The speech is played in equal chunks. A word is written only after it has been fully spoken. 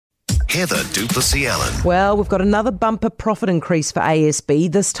Heather Duplessis-Allen. Well, we've got another bumper profit increase for ASB,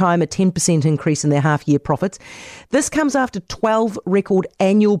 this time a 10% increase in their half-year profits. This comes after 12 record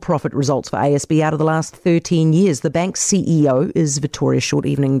annual profit results for ASB out of the last 13 years. The bank's CEO is Victoria Short.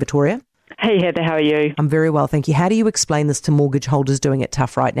 Evening, Victoria. Hey Heather, how are you? I'm very well, thank you. How do you explain this to mortgage holders doing it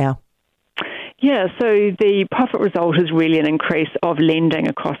tough right now? Yeah, so the profit result is really an increase of lending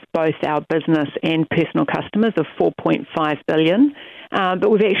across both our business and personal customers of $4.5 billion. But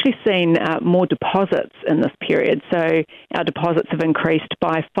we've actually seen more deposits in this period. So our deposits have increased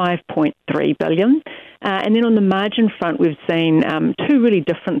by $5.3 billion. And then on the margin front, we've seen two really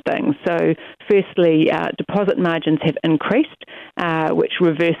different things. So firstly, deposit margins have increased, which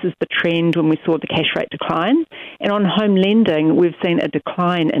reverses the trend when we saw the cash rate decline. And on home lending, we've seen a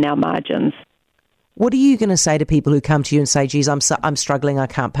decline in our margins. What are you going to say to people who come to you and say, geez, I'm struggling, I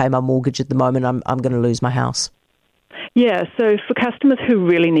can't pay my mortgage at the moment, I'm going to lose my house? Yeah, so for customers who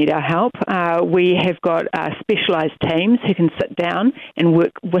really need our help, we have got specialised teams who can sit down and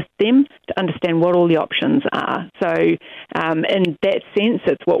work with them to understand what all the options are. So in that sense,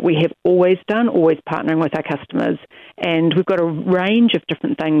 it's what we have always done, always partnering with our customers. And we've got a range of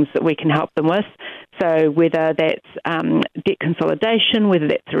different things that we can help them with. So whether that's debt consolidation, whether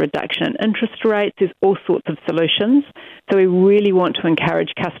that's a reduction in interest rates, there's all sorts of solutions. So we really want to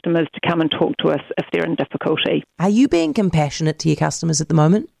encourage customers to come and talk to us if they're in difficulty. Are you being compassionate to your customers at the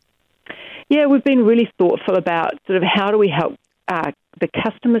moment? Yeah, we've been really thoughtful about sort of how do we help the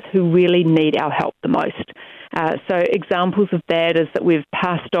customers who really need our help the most. So examples of that is that we've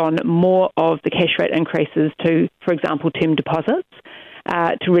passed on more of the cash rate increases to, for example, term deposits.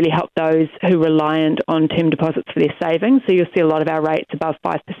 To really help those who are reliant on term deposits for their savings. So you'll see a lot of our rates above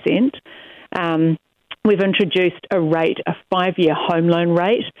 5%. We've introduced a 5-year home loan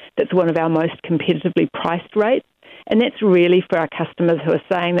rate that's one of our most competitively priced rates. And that's really for our customers who are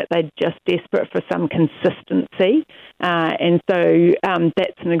saying that they're just desperate for some consistency. And so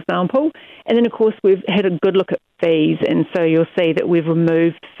that's an example. And then, of course, we've had a good look at fees. And so you'll see that we've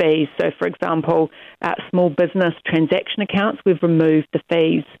removed fees. So, for example, small business transaction accounts, we've removed the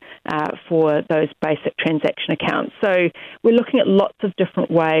fees for those basic transaction accounts. So we're looking at lots of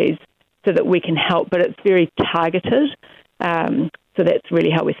different ways so that we can help, but it's very targeted. So that's really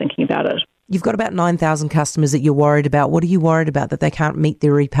how we're thinking about it. You've got about 9,000 customers that you're worried about. What are you worried about, that they can't meet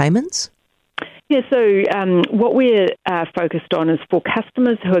their repayments? Yeah, so what we're focused on is for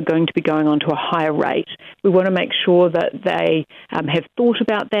customers who are going to be going on to a higher rate. We want to make sure that they have thought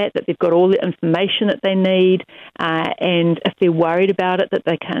about that they've got all the information that they need, and if they're worried about it, that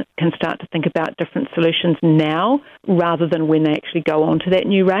they can start to think about different solutions now rather than when they actually go on to that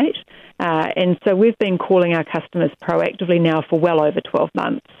new rate. And so we've been calling our customers proactively now for well over 12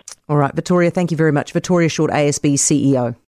 months. All right, Victoria, thank you very much. Victoria Short, ASB CEO.